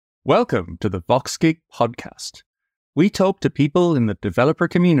Welcome to the VoxGig podcast. We talk to people in the developer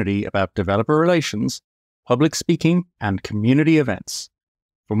community about developer relations, public speaking, and community events.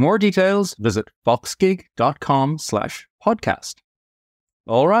 For more details, visit voxgig.com/podcast.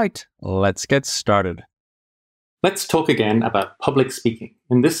 All right, let's get started. Let's talk again about public speaking.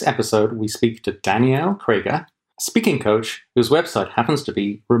 In this episode, we speak to Danielle Krage, a speaking coach whose website happens to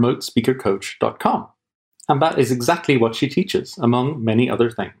be remotespeakercoach.com. And that is exactly what she teaches, among many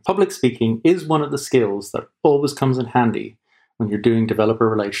other things. Public speaking is one of the skills that always comes in handy when you're doing developer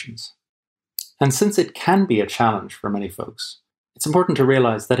relations. And since it can be a challenge for many folks, it's important to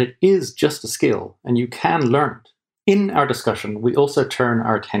realize that it is just a skill and you can learn it. In our discussion, we also turn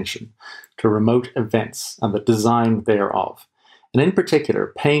our attention to remote events and the design thereof, and in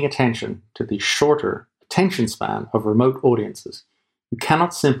particular, paying attention to the shorter attention span of remote audiences who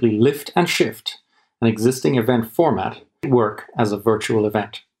cannot simply lift and shift an existing event format to work as a virtual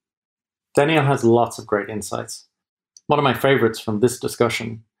event. Danielle has lots of great insights. One of my favorites from this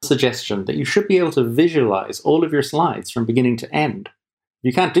discussion, the suggestion that you should be able to visualize all of your slides from beginning to end. If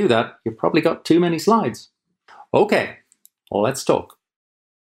you can't do that, you've probably got too many slides. Okay, well, let's talk.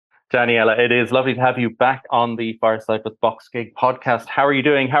 Daniela, it is lovely to have you back on the Fireside with VoxGig podcast. How are you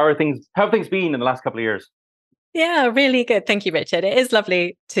doing? How have things been in the last couple of years? Yeah, really good. Thank you, Richard. It is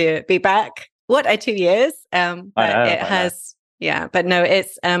lovely to be back. 2 years? But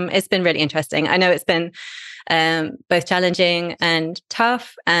it's been really interesting. I know it's been both challenging and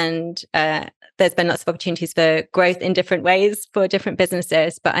tough, and there's been lots of opportunities for growth in different ways for different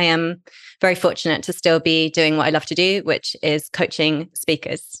businesses. But I am very fortunate to still be doing what I love to do, which is coaching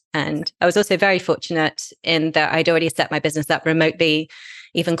speakers. And I was also very fortunate in that I'd already set my business up remotely,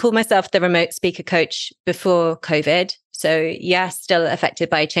 even called myself the remote speaker coach before COVID. So yes, still affected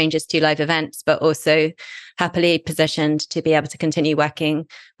by changes to live events, but also happily positioned to be able to continue working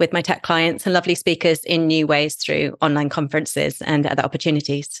with my tech clients and lovely speakers in new ways through online conferences and other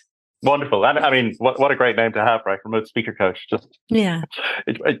opportunities. Wonderful. And I mean, what a great name to have, right? Remote speaker coach. Just yeah.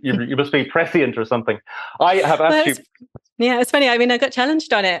 You must be prescient or something. I have asked you. Yeah, it's funny. I mean, I got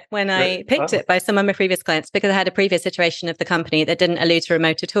challenged on it when I picked it by some of my previous clients because I had a previous iteration of the company that didn't allude to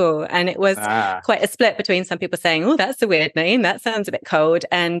remote at all. And it was quite a split between some people saying, oh, that's a weird name. That sounds a bit cold.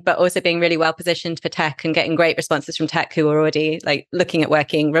 But also being really well positioned for tech and getting great responses from tech who were already like looking at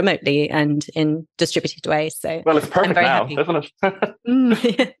working remotely and in distributed ways. So well, it's perfect now, happy. Isn't it?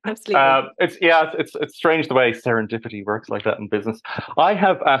 Yeah, absolutely. It's strange the way serendipity works like that in business. I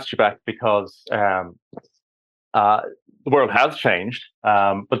have asked you back because the world has changed,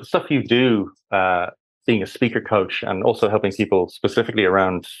 but the stuff you do, being a speaker coach and also helping people specifically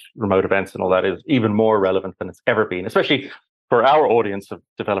around remote events and all that, is even more relevant than it's ever been, especially for our audience of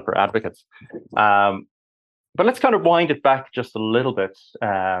developer advocates. But let's kind of wind it back just a little bit.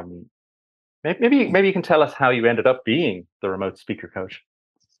 Maybe you can tell us how you ended up being the remote speaker coach.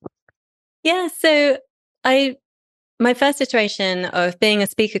 Yeah, so my first iteration of being a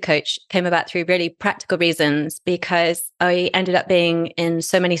speaker coach came about through really practical reasons because I ended up being in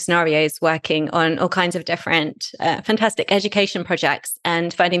so many scenarios working on all kinds of different fantastic education projects,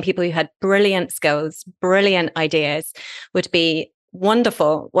 and finding people who had brilliant skills, brilliant ideas would be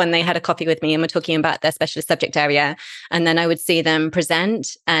wonderful when they had a coffee with me and were talking about their specialist subject area. And then I would see them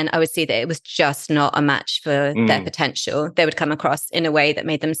present and I would see that it was just not a match for their potential. They would come across in a way that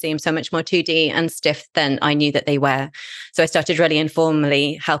made them seem so much more 2D and stiff than I knew that they were. So I started really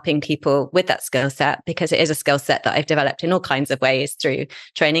informally helping people with that skill set, because it is a skill set that I've developed in all kinds of ways through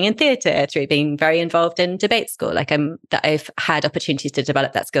training in theatre, through being very involved in debate school. That I've had opportunities to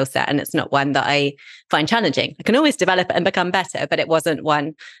develop that skill set, and it's not one that I find challenging. I can always develop it and become better, but it wasn't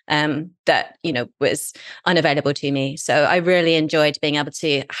one that, was unavailable to me. So I really enjoyed being able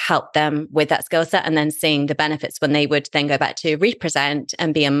to help them with that skill set, and then seeing the benefits when they would then go back to represent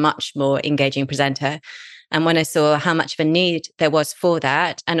and be a much more engaging presenter. And when I saw how much of a need there was for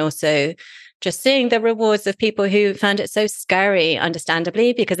that, and also just seeing the rewards of people who found it so scary,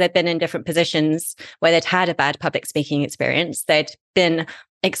 understandably, because they'd been in different positions where they'd had a bad public speaking experience. They'd been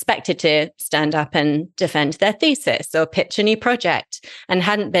expected to stand up and defend their thesis or pitch a new project and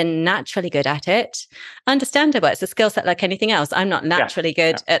hadn't been naturally good at it. Understandable. It's a skill set like anything else. I'm not naturally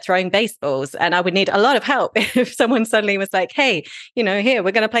good at throwing baseballs, and I would need a lot of help if someone suddenly was like, hey, here,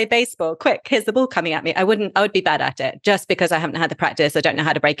 we're going to play baseball. Quick, here's the ball coming at me. I would be bad at it just because I haven't had the practice. I don't know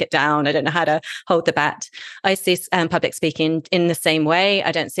how to break it down. I don't know how to hold the bat. I see public speaking in the same way.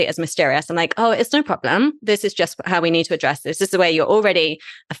 I don't see it as mysterious. I'm like, oh, it's no problem. This is just how we need to address this. This is the way you're already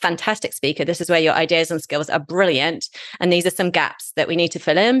a fantastic speaker. This is where your ideas and skills are brilliant. And these are some gaps that we need to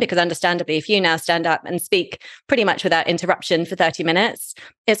fill in, because understandably, if you now stand up and speak pretty much without interruption for 30 minutes,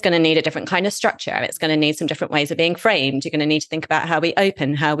 it's going to need a different kind of structure. It's going to need some different ways of being framed. You're going to need to think about how we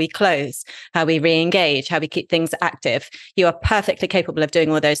open, how we close, how we re-engage, how we keep things active. You are perfectly capable of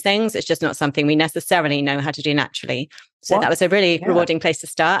doing all those things. It's just not something we necessarily know how to do naturally. So that was a really rewarding place to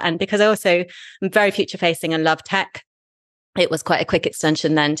start. And because I also am very future facing and love tech, it was quite a quick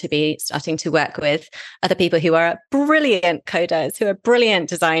extension then to be starting to work with other people who are brilliant coders, who are brilliant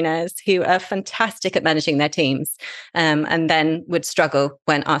designers, who are fantastic at managing their teams, and then would struggle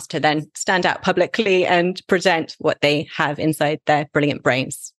when asked to then stand out publicly and present what they have inside their brilliant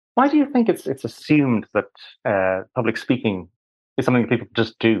brains. Why do you think it's assumed that public speaking is something that people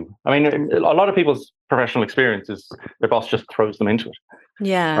just do? I mean, a lot of people's professional experience is their boss just throws them into it.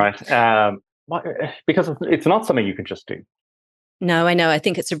 Yeah. Right. Because it's not something you can just do. No, I know. I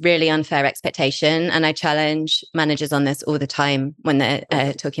think it's a really unfair expectation. And I challenge managers on this all the time when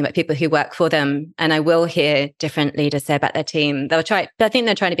they're talking about people who work for them. And I will hear different leaders say about their team, they'll try, but I think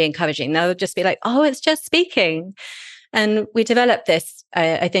they're trying to be encouraging. They'll just be like, oh, it's just speaking. And we develop this,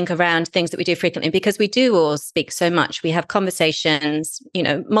 I think, around things that we do frequently, because we do all speak so much. We have conversations,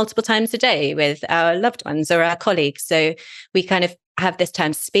 multiple times a day with our loved ones or our colleagues. So we kind of have this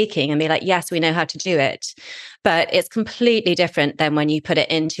time speaking and be like, yes, we know how to do it. But it's completely different than when you put it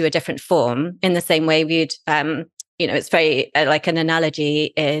into a different form, in the same way we'd, it's very like an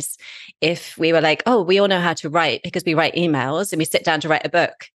analogy is if we were like, oh, we all know how to write because we write emails, and we sit down to write a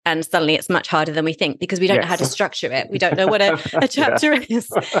book, and suddenly it's much harder than we think because we don't know how to structure it. We don't know what a chapter is.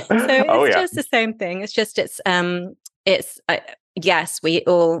 So it's just the same thing. It's just, yes, we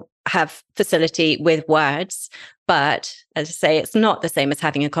all have facility with words, but as I say, it's not the same as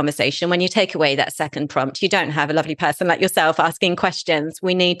having a conversation. When you take away that second prompt, you don't have a lovely person like yourself asking questions.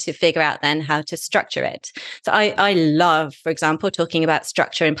 We need to figure out then how to structure it. So I love, for example, talking about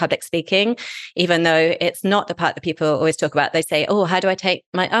structure in public speaking, even though it's not the part that people always talk about. They say, oh, how do I take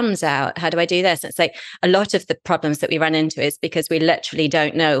my ums out? How do I do this? And it's like a lot of the problems that we run into is because we literally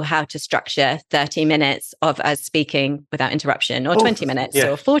don't know how to structure 30 minutes of us speaking without interruption, or 20 minutes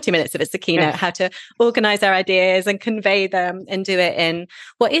or 40 minutes if it's a keynote, how to organize our ideas and convey them and do it in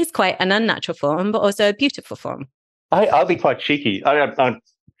what is quite an unnatural form, but also a beautiful form. I'll be quite cheeky. I'm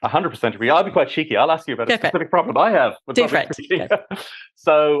 100% agree. I'll be quite cheeky. I'll ask you about a specific problem I have with public speaking.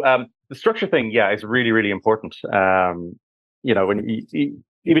 So the structure thing, is really, really important. When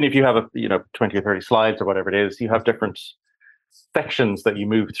even if you have 20 or 30 slides or whatever it is, you have different sections that you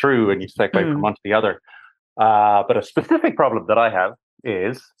move through and you segue from one to the other. But a specific problem that I have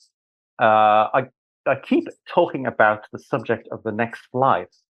is I keep talking about the subject of the next slide.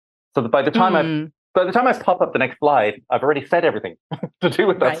 So that by the time I pop up the next slide, I've already said everything to do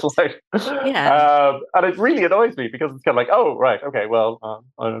with that slide. And it really annoys me because it's kind of like, oh, right, okay, well,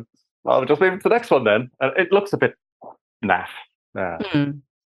 I'll just move to the next one then. And it looks a bit naff. And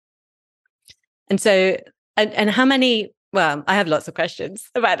so, and how many? Well, I have lots of questions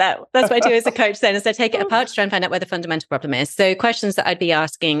about that. That's what I do as a coach then, is I take it apart to try and find out where the fundamental problem is. So questions that I'd be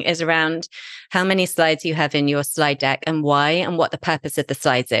asking is around how many slides you have in your slide deck and why, and what the purpose of the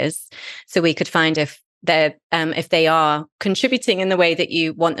slides is. So we could find if they are contributing in the way that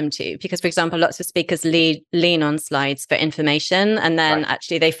you want them to. Because, for example, lots of speakers lean on slides for information, and then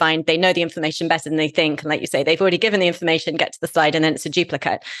actually they find they know the information better than they think. And like you say, they've already given the information, get to the slide, and then it's a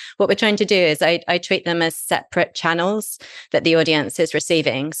duplicate. What we're trying to do is I treat them as separate channels that the audience is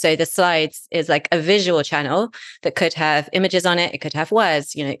receiving. So the slides is like a visual channel that could have images on it. It could have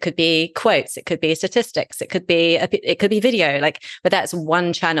words, it could be quotes, it could be statistics, it could be video, but that's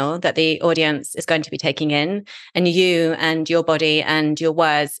one channel that the audience is going to be taking in, and you and your body and your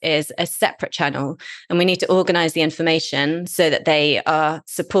words is a separate channel. And we need to organize the information so that they are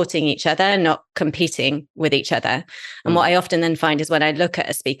supporting each other, not competing with each other. And what I often then find is when I look at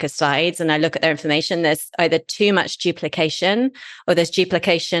a speaker's slides and I look at their information, there's either too much duplication, or there's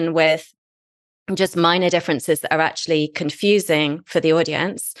duplication with just minor differences that are actually confusing for the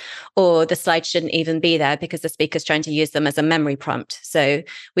audience, or the slides shouldn't even be there because the speaker's trying to use them as a memory prompt. So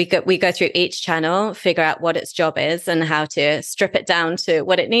we go through each channel, figure out what its job is and how to strip it down to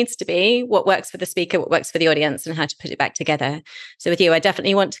what it needs to be, what works for the speaker, what works for the audience, and how to put it back together. So with you, I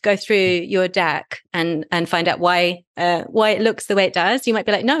definitely want to go through your deck and find out why it looks the way it does. You might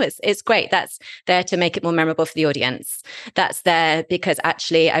be like, no, it's great. That's there to make it more memorable for the audience. That's there because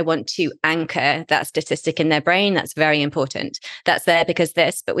actually I want to anchor clear that statistic in their brain. That's very important. That's there because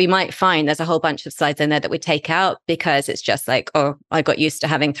this, but we might find there's a whole bunch of slides in there that we take out because it's just like, oh, I got used to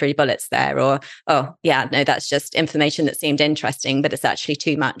having 3 bullets there, or, oh, yeah, no, that's just information that seemed interesting, but it's actually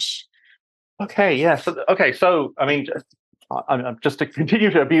too much. Okay, yeah. So I mean, I'm just to continue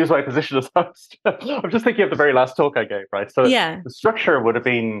to abuse my position as host. I'm just thinking of the very last talk I gave, right? So the structure would have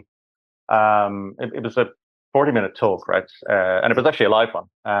been, it was a 40-minute talk, right? And it was actually a live one.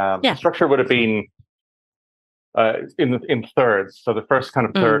 The structure would have been in thirds. So the first kind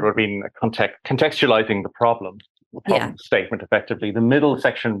of third would have been contextualizing the problem statement effectively. The middle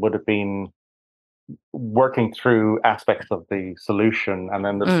section would have been working through aspects of the solution, and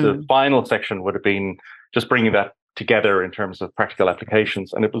then the final section would have been just bringing that together in terms of practical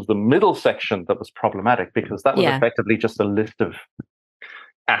applications. And it was the middle section that was problematic because that was effectively just a list of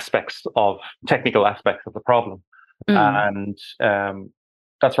technical aspects of the problem. And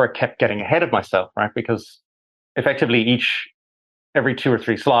that's where I kept getting ahead of myself, right? Because effectively every 2 or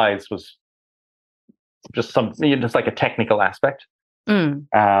 3 slides was just like a technical aspect.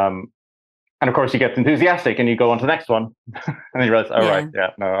 And of course, you get enthusiastic and you go on to the next one, and you realize, right,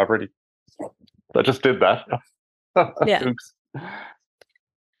 no, I just did that. Oops.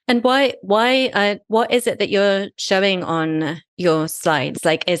 And why? What is it that you're showing on your slides?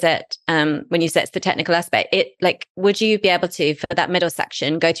 Like, is it when you say it's the technical aspect? Would you be able to, for that middle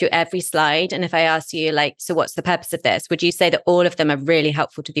section, go through every slide? And if I ask you, like, so what's the purpose of this? Would you say that all of them are really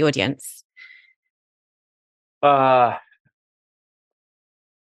helpful to the audience?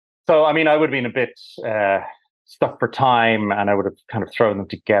 So, I mean, I would have been a bit stuck for time, and I would have kind of thrown them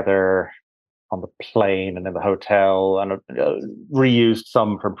together on the plane and in the hotel, and reused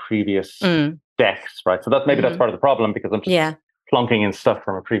some from previous decks, right? So maybe that's part of the problem, because I'm just plunking in stuff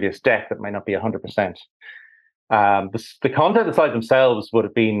from a previous deck that might not be 100%. The content of the slides themselves would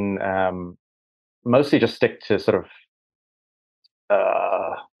have been mostly just stick to sort of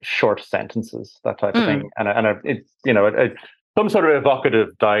short sentences, that type of thing, and some sort of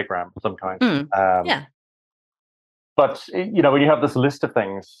evocative diagram of some kind. But when you have this list of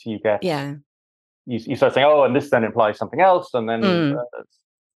things, you get you start saying, oh, and this then implies something else, and then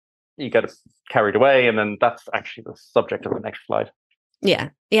you get carried away, and then that's actually the subject of the next slide. Yeah.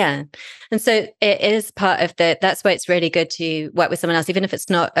 And so it is part of that's why it's really good to work with someone else, even if it's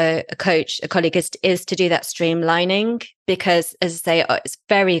not a coach, a colleague, is to do that streamlining, because, as I say, it's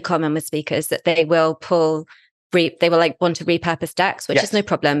very common with speakers that they will want to repurpose decks, which is no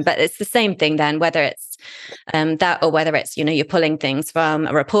problem. But it's the same thing then, whether it's that, or whether it's, you're pulling things from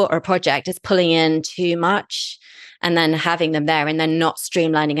a report or a project, is pulling in too much and then having them there and then not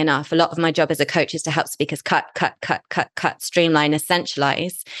streamlining enough. A lot of my job as a coach is to help speakers cut, streamline,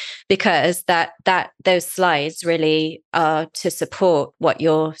 essentialize, because those slides really are to support what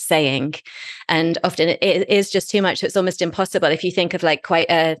you're saying. And often it is just too much. So it's almost impossible. If you think of like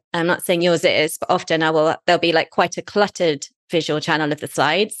I'm not saying yours is, but often there'll be like quite a cluttered visual channel of the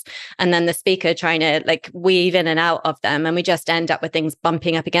slides, and then the speaker trying to like weave in and out of them, and we just end up with things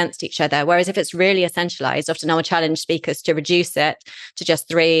bumping up against each other. Whereas if it's really essentialized, often I will challenge speakers to reduce it to just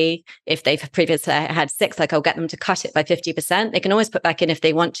 3. If they've previously had 6, like I'll get them to cut it by 50%. They can always put back in if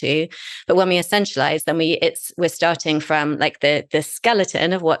they want to, but when we essentialize, then we're starting from like the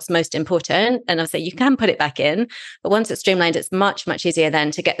skeleton of what's most important, and I'll say you can put it back in, but once it's streamlined, it's much easier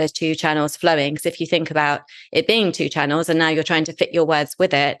then to get those 2 channels flowing. Because if you think about it being 2 channels, and now you're trying to fit your words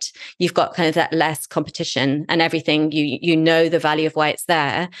with it, you've got kind of that less competition and everything. You know the value of why it's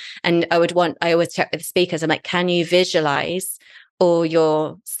there. And I always check with the speakers. I'm like, can you visualize all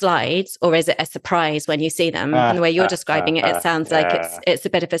your slides, or is it a surprise when you see them? And the way you're describing it, it sounds like it's a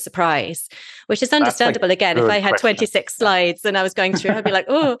bit of a surprise, which is understandable. Again, if I had 26 slides and I was going through, I'd be like,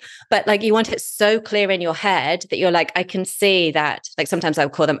 oh, but like you want it so clear in your head that you're like, I can see that. Like sometimes I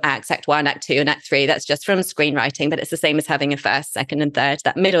would call them act 1, act 2, and act 3. That's just from screenwriting, but it's the same as having a first, second, and third.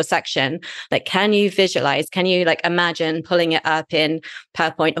 That middle section, like, can you visualize? Can you like imagine pulling it up in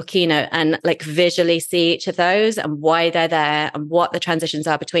PowerPoint or Keynote and like visually see each of those and why they're there and what the transitions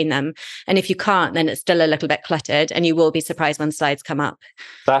are between them? And if you can't, then it's still a little bit cluttered, and you will be surprised when slides come up.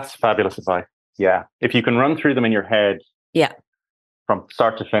 That's fabulous advice. Yeah. If you can run through them in your head from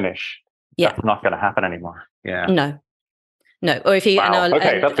start to finish, that's not going to happen anymore. Yeah. No. Or if you,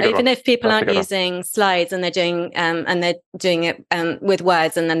 even if people aren't using slides and they're doing it with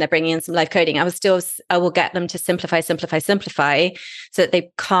words, and then they're bringing in some live coding, I will get them to simplify, so that they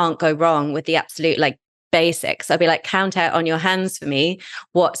can't go wrong with the absolute like basics. I'll be like, count out on your hands for me.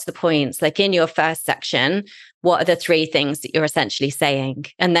 What's the points? Like in your first section, what are the 3 things that you're essentially saying?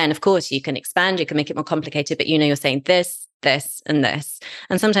 And then of course you can expand, you can make it more complicated, but you're saying this, this and this.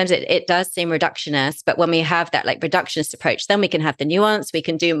 And sometimes it does seem reductionist, but when we have that like reductionist approach, then we can have the nuance, we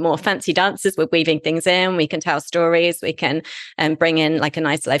can do more fancy dances with weaving things in, we can tell stories, we can bring in like a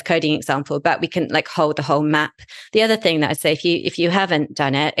nice live coding example, but we can like hold the whole map. The other thing that I'd say, if you haven't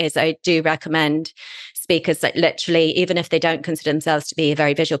done it, is I do recommend speakers, like literally, even if they don't consider themselves to be a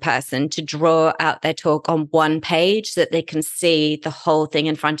very visual person, to draw out their talk on one page so that they can see the whole thing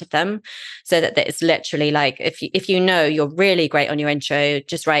in front of them. So that it's literally like, if you know you're really great on your intro,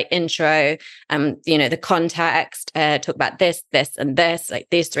 just write intro, the context, talk about this, and this, like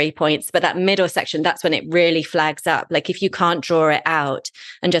these 3 points. But that middle section, that's when it really flags up. Like if you can't draw it out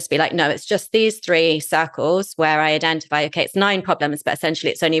and just be like, no, it's just these 3 circles where I identify, okay, it's 9 problems, but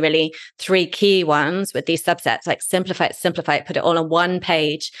essentially it's only really 3 key ones with these subsets, like simplify it, put it all on one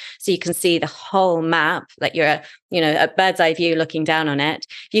page so you can see the whole map, like you're a bird's eye view looking down on it.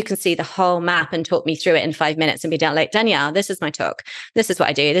 You can see the whole map and talk me through it in 5 minutes and be down like, Danielle, this is my talk. This is what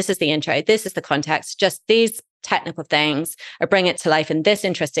I do. This is the intro. This is the context. Just these technical things. I bring it to life in this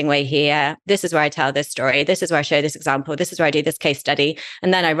interesting way here. This is where I tell this story. This is where I show this example. This is where I do this case study.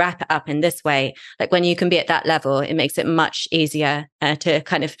 And then I wrap it up in this way. Like when you can be at that level, it makes it much easier to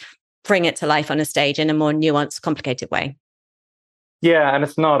kind of bring it to life on a stage in a more nuanced, complicated way. Yeah, and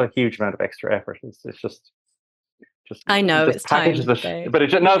it's not a huge amount of extra effort. It's just I know just it's time, but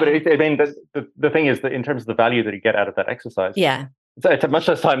it's just, no. But I mean, the thing is that in terms of the value that you get out of that exercise, yeah, it's much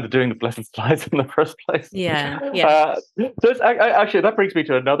less time than doing the blessed slides in the first place. Yeah. So actually, that brings me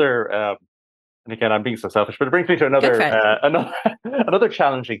to another. And again, I'm being so selfish, but it brings me to another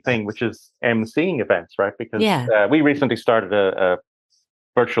challenging thing, which is emceeing events, right? Because we recently started a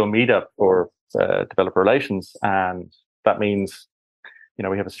virtual meetup for developer relations, and that means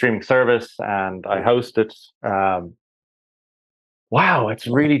we have a streaming service, and I host it. Wow, it's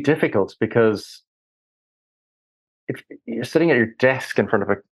really difficult because if you're sitting at your desk in front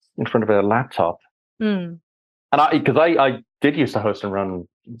of a laptop, and because I did used to host and run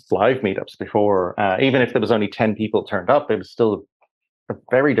live meetups before, even if there was only 10 people turned up, it was still a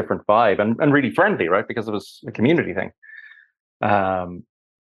very different vibe and really friendly, right? Because it was a community thing. And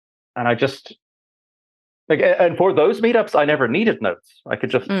I just and for those meetups, I never needed notes. I could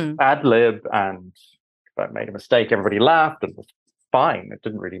just ad lib, and if I made a mistake, everybody laughed and it was fine. It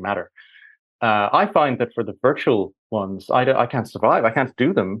didn't really matter. I find that for the virtual ones, I can't survive. I can't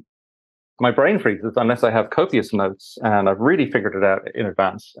do them. My brain freezes unless I have copious notes, and I've really figured it out in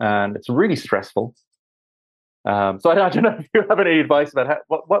advance, and it's really stressful. So I don't know if you have any advice about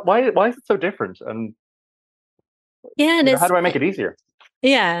why is it so different, and and how do I make it easier?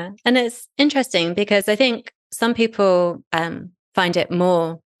 Yeah, and it's interesting because I think some people find it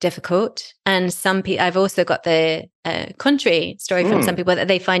more difficult, and some people. I've also got the contrary story from some people that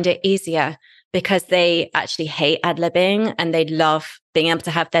they find it easier because they actually hate ad-libbing and they love being able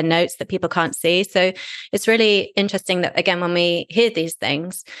to have their notes that people can't see. So it's really interesting that, again, when we hear these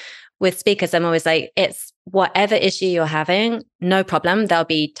things with speakers, I'm always like, it's whatever issue you're having, no problem. There'll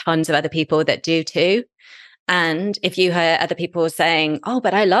be tons of other people that do too. And if you hear other people saying, oh,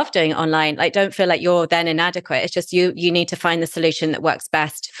 but I love doing it online, like, don't feel like you're then inadequate. It's just you need to find the solution that works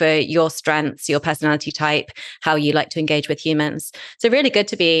best for your strengths, your personality type, how you like to engage with humans. So really good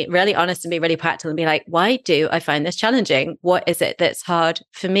to be really honest and be really practical and be like, why do I find this challenging? What is it that's hard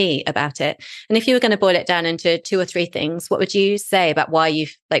for me about it? And if you were going to boil it down into 2 or 3 things, what would you say about why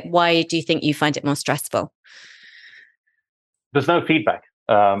do you think you find it more stressful? There's no feedback.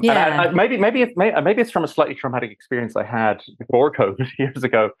 And maybe it's from a slightly traumatic experience I had before COVID years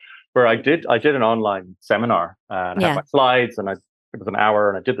ago, where I did an online seminar and I had my slides, and it was an hour,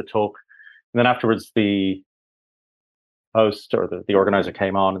 and I did the talk, and then afterwards the host or the organizer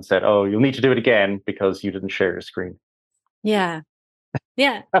came on and said, "Oh, you'll need to do it again because you didn't share your screen." Yeah.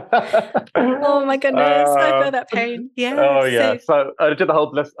 Oh my goodness, I feel that pain. Yeah. Oh yeah. So I did the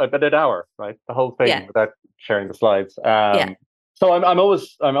whole an hour, right? The whole thing without sharing the slides. So I'm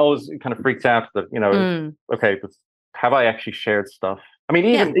always kind of freaked out that okay, but have I actually shared stuff? I mean,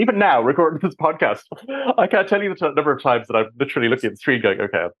 even now recording this podcast, I can't tell you the number of times that I'm literally looking at the screen going,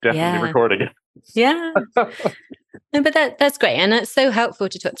 okay, I'm definitely recording it. Yeah. No, but that's great, and it's so helpful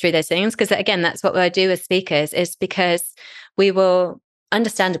to talk through those things because again, that's what I do with speakers, is because we will.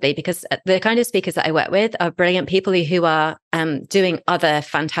 Understandably, because the kind of speakers that I work with are brilliant people who are doing other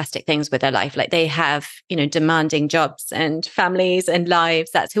fantastic things with their life. Like they have, demanding jobs and families and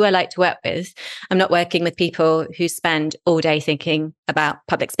lives. That's who I like to work with. I'm not working with people who spend all day thinking about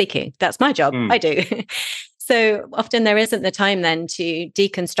public speaking. That's my job. I do. So often there isn't the time then to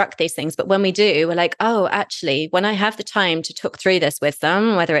deconstruct these things. But when we do, we're like, oh, actually, when I have the time to talk through this with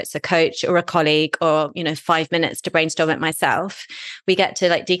them, whether it's a coach or a colleague or, 5 minutes to brainstorm it myself, we get to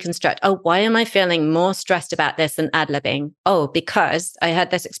like deconstruct, oh, why am I feeling more stressed about this than ad-libbing? Oh, because I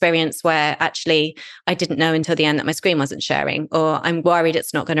had this experience where actually I didn't know until the end that my screen wasn't sharing, or I'm worried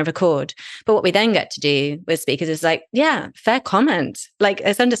it's not going to record. But what we then get to do with speakers is like, yeah, fair comment. Like,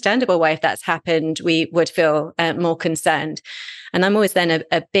 it's understandable why if that's happened, we would feel more concerned. And I'm always then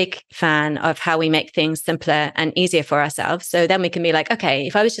a big fan of how we make things simpler and easier for ourselves. So then we can be like, okay,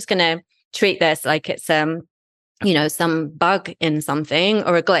 if I was just going to treat this like it's some bug in something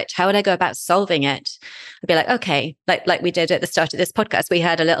or a glitch, how would I go about solving it? I'd be like, okay, like we did at the start of this podcast, we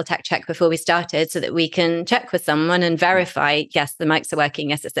had a little tech check before we started so that we can check with someone and verify, yes, the mics are working.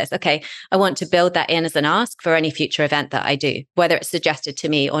 Yes, it's this. Okay, I want to build that in as an ask for any future event that I do, whether it's suggested to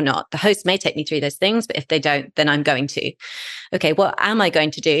me or not. The host may take me through those things, but if they don't, then I'm going to. Okay, what am I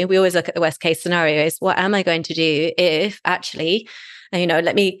going to do? We always look at the worst case scenarios. What am I going to do if actually,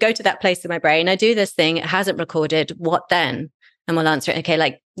 let me go to that place in my brain. I do this thing. It hasn't recorded. What then? And we'll answer it. Okay,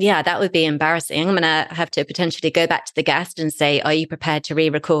 like, yeah, that would be embarrassing. I'm going to have to potentially go back to the guest and say, are you prepared to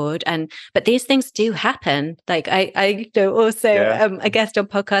re-record? But these things do happen. Like I also a guest on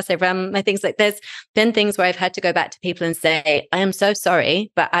podcasts, I run my things, like there's been things where I've had to go back to people and say, I am so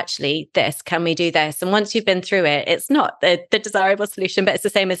sorry, but actually can we do this? And once you've been through it, it's not the desirable solution, but it's the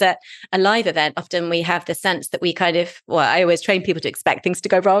same as a live event. Often we have the sense that we I always train people to expect things to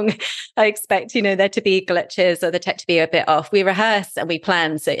go wrong. I expect, there to be glitches or the tech to be a bit off. We rehearse and we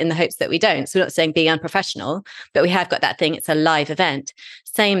plan so in the hopes that we don't. So we're not saying be unprofessional, but we have got that thing. It's a live event.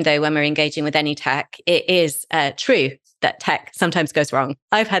 Same though, when we're engaging with any tech, it is true that tech sometimes goes wrong.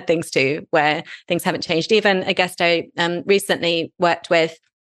 I've had things too where things haven't changed. Even a guest I recently worked with,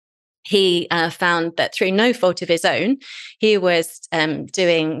 he found that through no fault of his own, he was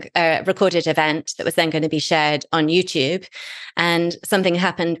doing a recorded event that was then going to be shared on YouTube. And something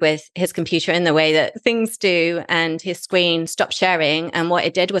happened with his computer in the way that things do, and his screen stopped sharing. And what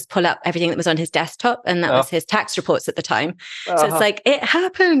it did was pull up everything that was on his desktop, and that was his tax reports at the time. So it's like, it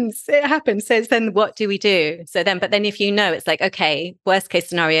happens. So it's then what do we do? But then if it's like, okay, worst case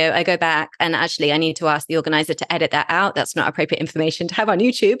scenario, I go back and actually I need to ask the organizer to edit that out. That's not appropriate information to have on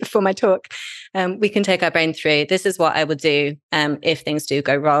YouTube before my talk. We can take our brain through. This is what I will do if things do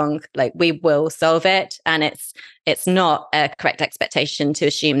go wrong. Like, we will solve it. And it's not a correct expectation to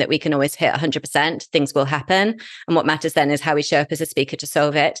assume that we can always hit 100%. Things will happen. And what matters then is how we show up as a speaker to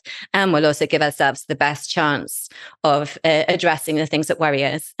solve it. And we'll also give ourselves the best chance of addressing the things that worry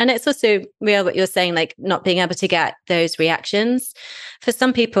us. And it's also real what you're saying, like not being able to get those reactions. For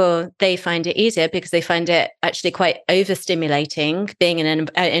some people, they find it easier because they find it actually quite overstimulating being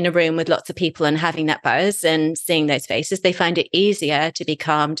in a room with lots of people and having that buzz and seeing those faces. They find it easier to be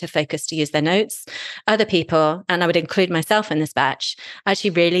calm, to focus, to use their notes. Other people, and I would include myself in this batch,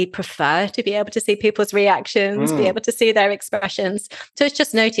 actually really prefer to be able to see people's reactions, be able to see their expressions. So it's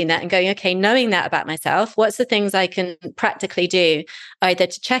just noting that and going, okay, knowing that about myself, what's the things I can practically do either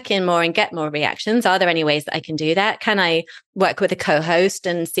to check in more and get more reactions? Are there any ways that I can do that? Can I work with a co-host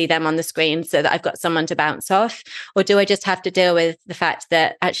and see them on the screen so that I've got someone to bounce off? Or do I just have to deal with the fact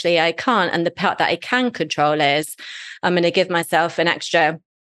that actually I can't? And the part that I can control is I'm going to give myself an extra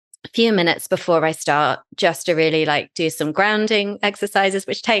few minutes before I start just to really like do some grounding exercises,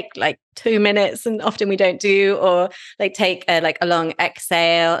 which take like 2 minutes and often we don't do, or like take a long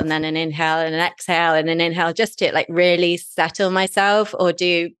exhale and then an inhale and an exhale and an inhale, just to like really settle myself, or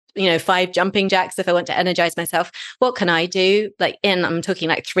do 5 jumping jacks if I want to energize myself. What can I do? I'm talking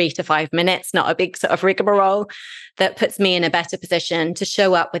like 3 to 5 minutes, not a big sort of rigmarole, that puts me in a better position to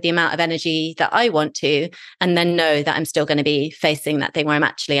show up with the amount of energy that I want to, and then know that I'm still going to be facing that thing where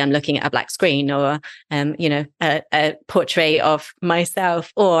I'm looking at a black screen, or, a portrait of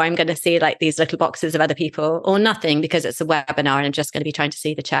myself, or I'm going to see like these little boxes of other people, or nothing because it's a webinar and I'm just going to be trying to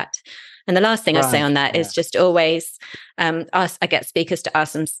see the chat. And the last thing I'll say on that is just always I get speakers to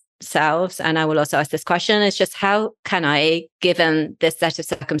ask themselves, and I will also ask this question, is just how can I, given this set of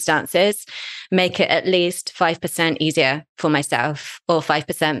circumstances, make it at least 5% easier for myself, or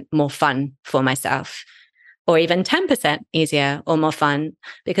 5% more fun for myself, or even 10% easier or more fun?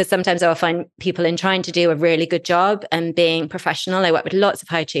 Because sometimes I'll find people in trying to do a really good job and being professional. I work with lots of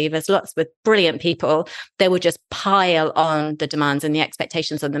high achievers, lots with brilliant people. They will just pile on the demands and the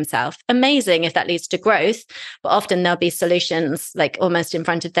expectations on themselves. Amazing if that leads to growth, but often there'll be solutions like almost in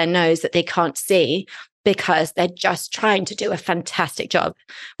front of their nose that they can't see because they're just trying to do a fantastic job.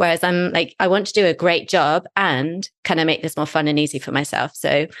 Whereas I'm like, I want to do a great job, and can I make this more fun and easy for myself?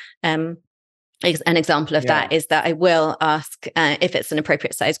 So, An example of that is that I will ask, if it's an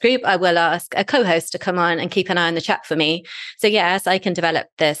appropriate size group, I will ask a co-host to come on and keep an eye on the chat for me. So yes, I can develop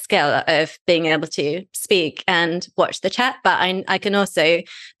the skill of being able to speak and watch the chat, but I can also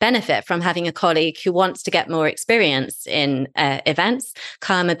benefit from having a colleague who wants to get more experience in events,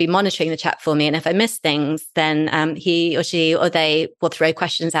 come and be monitoring the chat for me. And if I miss things, then he or she or they will throw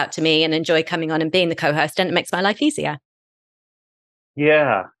questions out to me and enjoy coming on and being the co-host, and it makes my life easier.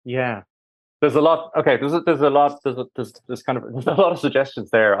 Yeah. There's a lot. Okay, there's a lot. There's a lot of suggestions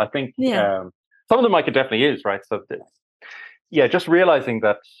there. I think some of them I could definitely use. Right. So, just realizing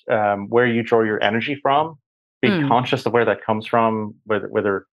that where you draw your energy from, being conscious of where that comes from,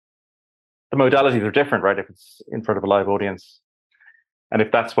 whether the modalities are different, right? If it's in front of a live audience, and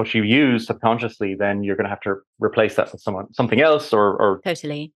if that's what you use subconsciously, then you're going to have to replace that with something else, or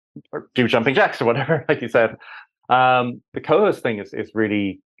totally, or do jumping jacks or whatever, like you said. The co-host thing is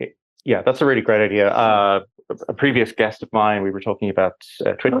really. Yeah, that's a really great idea. A previous guest of mine, we were talking about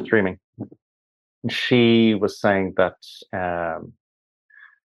Twitch streaming. And she was saying that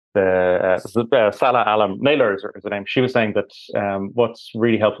Salah Alam Naylor is her name. She was saying that what's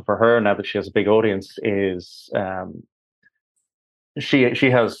really helpful for her now that she has a big audience is she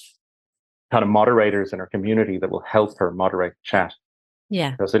has kind of moderators in her community that will help her moderate chat.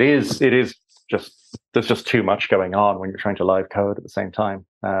 Yeah, because it is just there's just too much going on when you're trying to live code at the same time.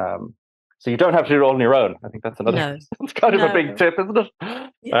 So you don't have to do it all on your own. I think that's another. It's kind of a big tip, isn't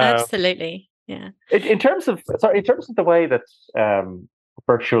it? Absolutely, yeah. In terms of the way that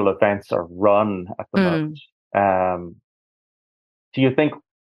virtual events are run at the moment, do you think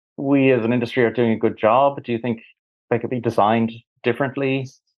we as an industry are doing a good job? Do you think they could be designed differently?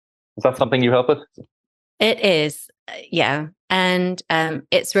 Is that something you help with? It is, yeah, and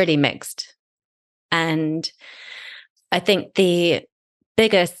it's really mixed. And I think the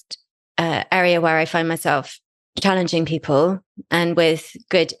biggest area where I find myself challenging people, and with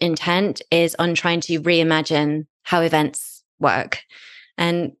good intent, is on trying to reimagine how events work.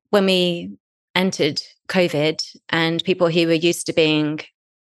 And when we entered COVID, and people who were used to being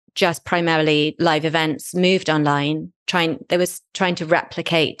just primarily live events moved online, they was trying to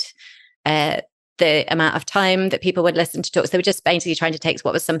replicate the amount of time that people would listen to talks. They were just basically trying to take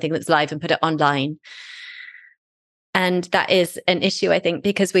what was something that's live and put it online. And that is an issue, I think,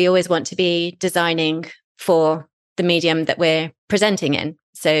 because we always want to be designing for the medium that we're presenting in.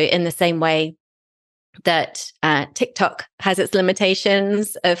 So in the same way that TikTok has its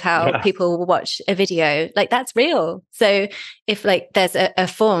limitations of how people will watch a video, like that's real. So if like there's a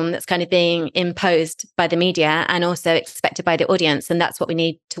form that's kind of being imposed by the media and also expected by the audience, and that's what we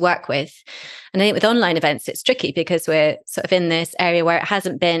need to work with. And I think with online events, it's tricky because we're sort of in this area where it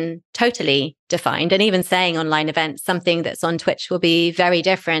hasn't been totally defined. And even saying online events, something that's on Twitch will be very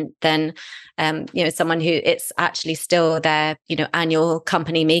different than someone who it's actually still their, annual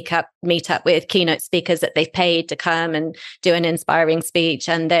company meetup with keynote speakers that they've paid to come and do an inspiring speech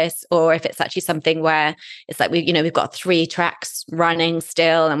and this, or if it's actually something where it's like we've got 3 tracks running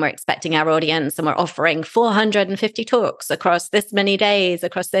still and we're expecting our audience and we're offering 450 talks across this many days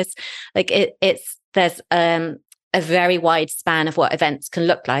across this, like there's a very wide span of what events can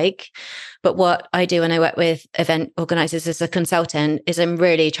look like. But what I do when I work with event organizers as a consultant is I'm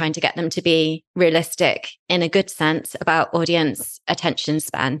really trying to get them to be realistic in a good sense about audience attention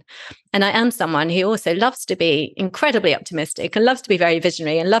span. And I am someone who also loves to be incredibly optimistic and loves to be very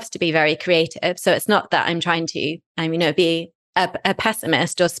visionary and loves to be very creative. So it's not that I'm trying to, be a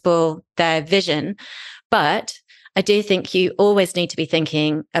pessimist or spoil their vision. But I do think you always need to be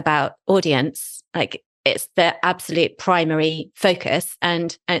thinking about audience, like it's the absolute primary focus.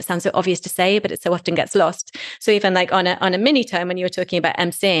 And it sounds so obvious to say, but it so often gets lost. So even like on a mini term, when you were talking about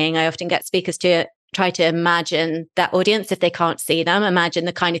emceeing, I often get speakers to try to imagine that audience if they can't see them, imagine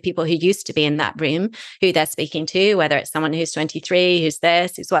the kind of people who used to be in that room, who they're speaking to, whether it's someone who's 23, who's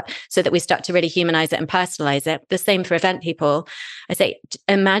this, who's what, so that we start to really humanize it and personalize it. The same for event people. I say,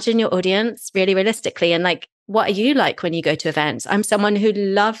 imagine your audience really realistically. And like, what are you like when you go to events? I'm someone who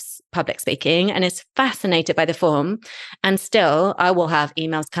loves public speaking and is fascinated by the form. And still, I will have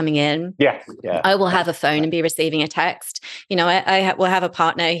emails coming in. Yeah. I will have a phone and be receiving a text. I will have a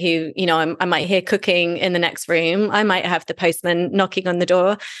partner who, I might hear cooking in the next room. I might have the postman knocking on the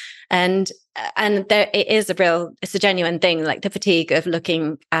door. And there it is it's a genuine thing, like the fatigue of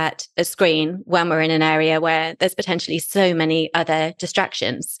looking at a screen when we're in an area where there's potentially so many other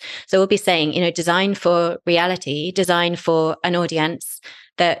distractions. So we'll be saying, design for reality, design for an audience,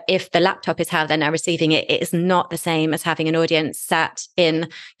 that if the laptop is how they're now receiving it, it is not the same as having an audience sat in,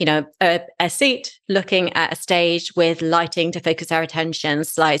 a seat looking at a stage with lighting to focus our attention,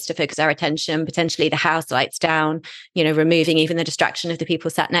 slides to focus our attention, potentially the house lights down, removing even the distraction of the people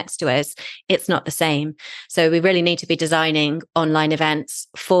sat next to us, it's not the same. So we really need to be designing online events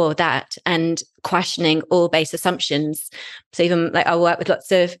for that and questioning all base assumptions. So even like I'll work with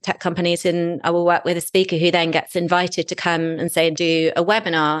lots of tech companies, and I will work with a speaker who then gets invited to come and say, do a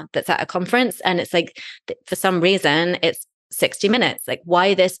webinar that's at a conference. And it's like, for some reason, it's 60 minutes. Like,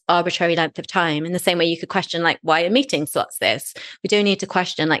 why this arbitrary length of time? In the same way you could question, like, why are meeting slots this? We do need to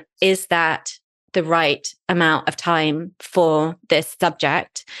question, like, is that the right amount of time for this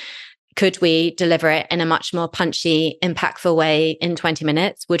subject? Could we deliver it in a much more punchy, impactful way in 20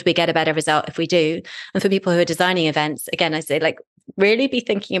 minutes? Would we get a better result if we do? And for people who are designing events, again, I say, like, really be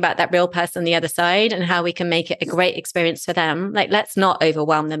thinking about that real person on the other side and how we can make it a great experience for them. Like, let's not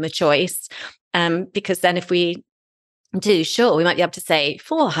overwhelm them with choice. Because then if we do, sure, we might be able to say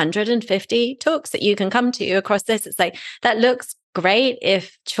 450 talks that you can come to across this. It's like, that looks great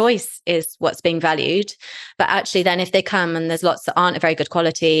if choice is what's being valued. But actually then if they come and there's lots that aren't of very good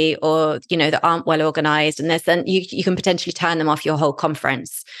quality, or, that aren't well organized, and then you can potentially turn them off your whole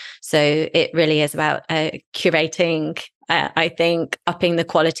conference. So it really is about curating, I think, upping the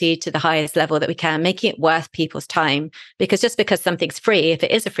quality to the highest level that we can, making it worth people's time. Because just because something's free, if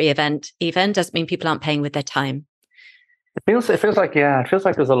it is a free event, even doesn't mean people aren't paying with their time. It feels like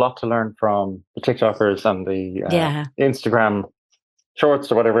there's a lot to learn from the TikTokers and the Instagram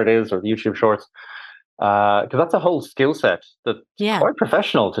shorts or whatever it is, or the YouTube shorts, because that's a whole skill set that's quite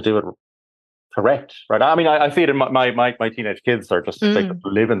professional to do it correct, right? I mean, I see it in my teenage kids are just they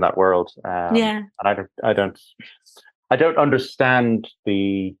live in that world, and I don't understand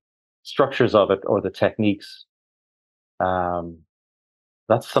the structures of it or the techniques.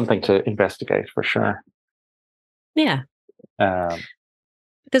 That's something to investigate for sure. Yeah.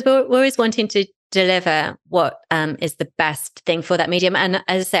 Because we're always wanting to deliver what is the best thing for that medium. And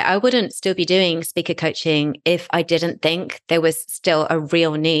as I say, I wouldn't still be doing speaker coaching if I didn't think there was still a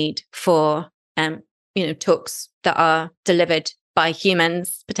real need for, talks that are delivered by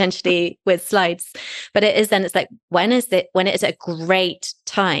humans, potentially with slides. But it's like, when it is a great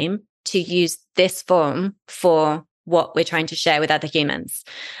time to use this form for what we're trying to share with other humans.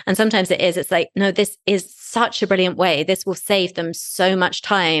 And sometimes it's like, no, this is such a brilliant way. This will save them so much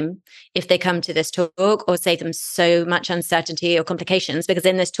time if they come to this talk, or save them so much uncertainty or complications, because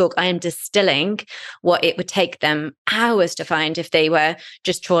in this talk, I am distilling what it would take them hours to find if they were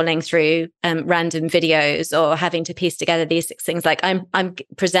just trawling through random videos or having to piece together these 6 things. Like, I'm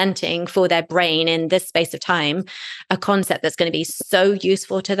presenting for their brain in this space of time a concept that's going to be so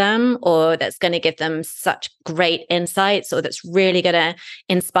useful to them, or that's going to give them such great insights, or that's really going to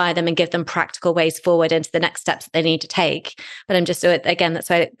inspire them and give them practical ways forward into the next steps that they need to take. But I'm just, again, that's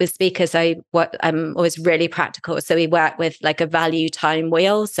why with speakers, I'm always really practical. So we work with like a value time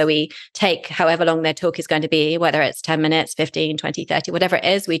wheel. So we take however long their talk is going to be, whether it's 10 minutes, 15, 20, 30, whatever it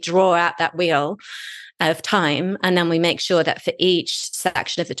is, we draw out that wheel of time. And then we make sure that for each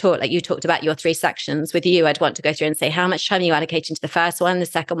section of the talk, like you talked about your 3 sections with you, I'd want to go through and say, how much time are you allocating to the first one, the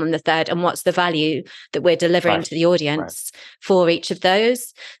second one, the third, and what's the value that we're delivering to the audience for each of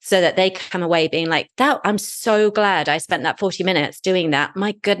those, so that they come away being like, that, I'm so glad I spent that 40 minutes doing that.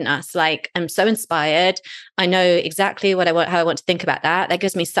 My goodness, like, I'm so inspired. I know exactly how I want to think about that. That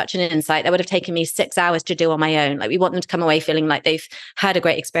gives me such an insight that would have taken me 6 hours to do on my own. Like, we want them to come away feeling like they've had a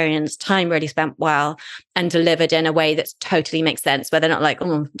great experience, time really spent well, and delivered in a way that totally makes sense, where they're not like,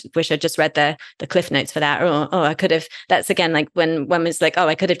 oh, wish I just read the cliff notes for that, or I could have. That's again like when one was like, oh,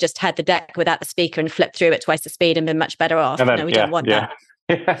 I could have just had the deck without the speaker and flipped through it twice the speed and been much better off. Then, no, we don't want that.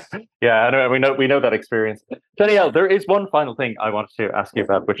 Yeah, I know, we know that experience. Danielle, there is one final thing I wanted to ask you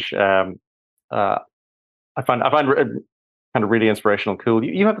about, which I find kind of really inspirational, cool.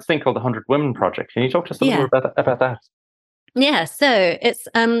 You have this thing called the 100 Women Project. Can you talk to us a little bit about that? Yeah, so it's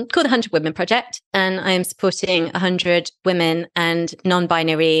called the 100 Women Project, and I am supporting 100 women and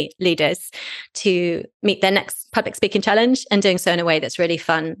non-binary leaders to meet their next public speaking challenge, and doing so in a way that's really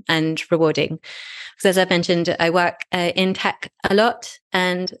fun and rewarding. Because as I've mentioned, I work in tech a lot,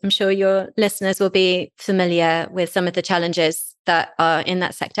 and I'm sure your listeners will be familiar with some of the challenges that are in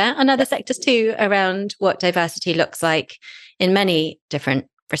that sector, and other sectors too, around what diversity looks like in many different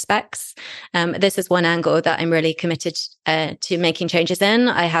respects. This is one angle that I'm really committed to making changes in.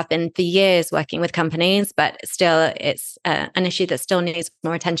 I have been for years working with companies, but still it's an issue that still needs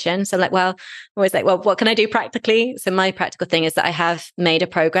more attention. So I'm always like, well, what can I do practically? So my practical thing is that I have made a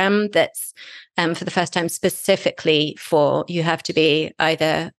program that's for the first time specifically for you have to be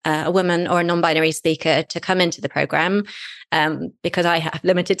either a woman or a non-binary speaker to come into the program, because I have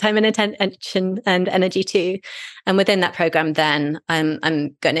limited time and attention and energy too. And within that program, then I'm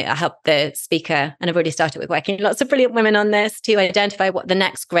going to help the speaker, and I've already started with working with lots of brilliant women on this, to identify what the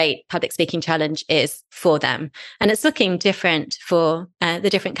next great public speaking challenge is for them. And it's looking different for the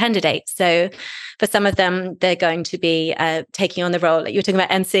different candidates. So for some of them, they're going to be taking on the role, like you were talking about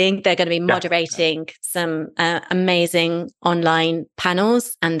emceeing, they're going to be moderating some amazing online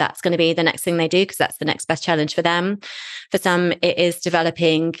panels. And that's going to be the next thing they do, because that's the next best challenge for them. For some, it is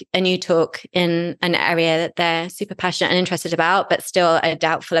developing a new talk in an area that they're super passionate and interested about, but still are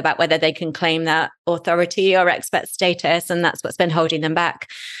doubtful about whether they can claim that authority or expert status. And that's what's been holding them back.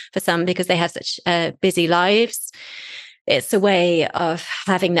 For some, because they have such busy lives, it's a way of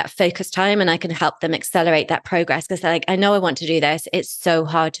having that focus time, and I can help them accelerate that progress, because they're like, I know I want to do this. It's so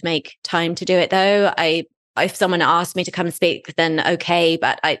hard to make time to do it though. If someone asked me to come and speak, then okay,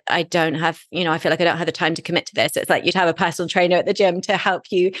 but I don't have, I feel like I don't have the time to commit to this. It's like you'd have a personal trainer at the gym to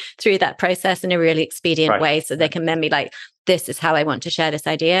help you through that process in a really expedient way, so they can then be like, this is how I want to share this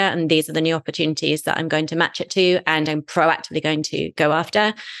idea, and these are the new opportunities that I'm going to match it to, and I'm proactively going to go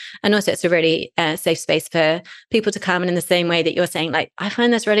after. And also it's a really safe space for people to come, and in the same way that you're saying, like, I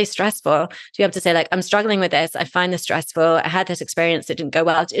find this really stressful, to be able to say, like, I'm struggling with this, I find this stressful, I had this experience that didn't go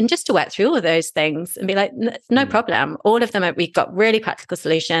well, and just to work through all of those things and be like, no problem, all of them we've got really practical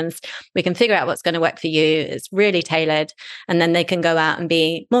solutions, we can figure out what's going to work for you, it's really tailored, and then they can go out and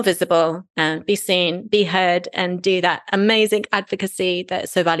be more visible and be seen, be heard, and do that amazing advocacy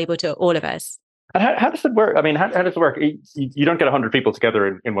that's so valuable to all of us. And how does it work? I mean, how does it work? You don't get 100 people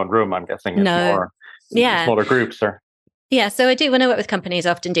together in one room, I'm guessing. It's more smaller groups, or... Yeah, so I do, when I work with companies,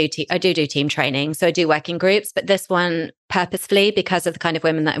 I often do team training. So I do working groups, but this one purposefully, because of the kind of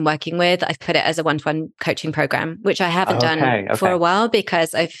women that I'm working with, I've put it as a one-to-one coaching program, which I haven't done for a while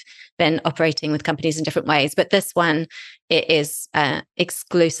because I've been operating with companies in different ways. But this one, it is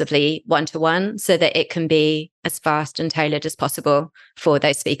exclusively one-to-one, so that it can be as fast and tailored as possible for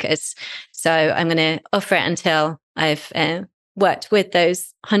those speakers. So I'm going to offer it until I've worked with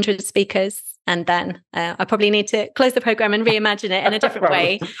those 100 speakers. And then I probably need to close the program and reimagine it in a different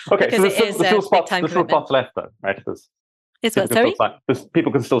way. Okay, so there's still spots left, though, right? It's what, sorry?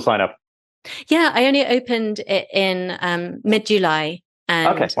 People can still sign up. Yeah, I only opened it in mid-July,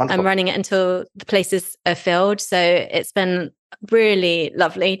 and I'm running it until the places are filled. So it's been really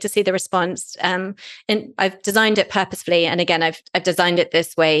lovely to see the response. And I've designed it purposefully. And again, I've designed it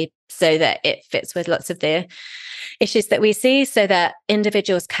this way so that it fits with lots of the issues that we see, so that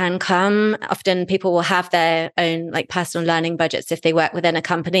individuals can come. Often people will have their own like personal learning budgets if they work within a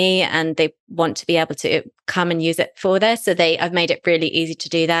company, and they want to be able to come and use it for this. So I've made it really easy to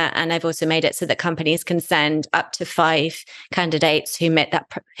do that. And I've also made it so that companies can send up to 5 candidates who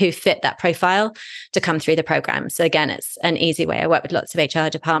fit that profile to come through the program. So again, it's an easy way. I work with lots of HR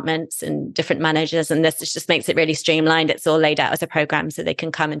departments and different managers, and this just makes it really streamlined. It's all laid out as a program so they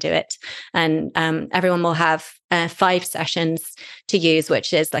can come and do it. And everyone will have 5 sessions to use,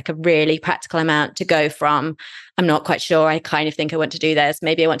 which is like a really practical amount to go from, I'm not quite sure, I kind of think I want to do this,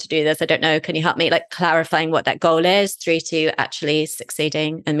 maybe I want to do this, I don't know, can you help me, like clarifying what that goal is, through to actually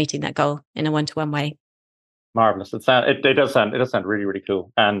succeeding and meeting that goal in a one-to-one way. Marvelous. It does sound really, really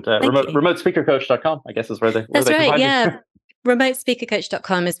cool. And remotespeakercoach.com, I guess, is where they That's can right, find yeah. you.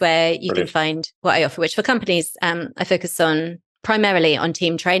 Remotespeakercoach.com is where you can find what I offer, which for companies, I focus on primarily on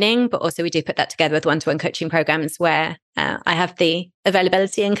team training, but also we do put that together with one-to-one coaching programs where I have the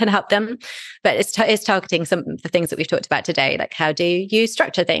availability and can help them. But it's targeting some of the things that we've talked about today, like how do you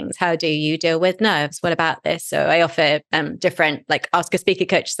structure things? How do you deal with nerves? What about this? So I offer different like ask a speaker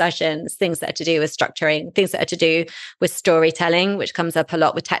coach sessions, things that are to do with structuring, things that are to do with storytelling, which comes up a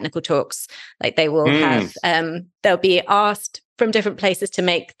lot with technical talks. Like they will have, they'll be asked from different places to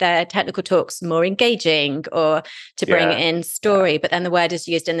make their technical talks more engaging or to bring in story. But then the word is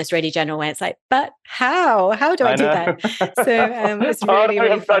used in this really general way. It's like, but how? How do I do that? So it's really,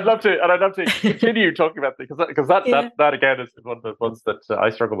 really fun. I'd love to continue talking about this because that again is one of the ones that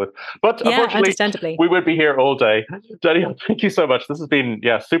I struggle with. But unfortunately, we would be here all day. Danielle, thank you so much. This has been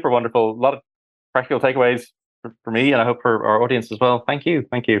super wonderful. A lot of practical takeaways for me, and I hope for our audience as well. Thank you.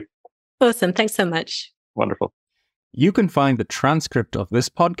 Awesome. Thanks so much. Wonderful. You can find the transcript of this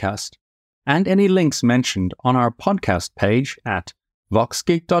podcast and any links mentioned on our podcast page at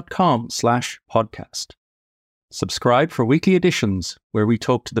voxgeek.com/podcast. Subscribe for weekly editions where we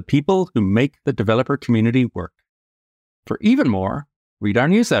talk to the people who make the developer community work. For even more, read our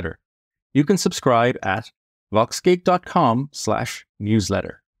newsletter. You can subscribe at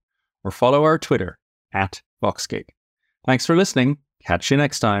voxgeek.com/newsletter or follow our Twitter @VoxGig. Thanks for listening. Catch you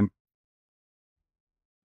next time.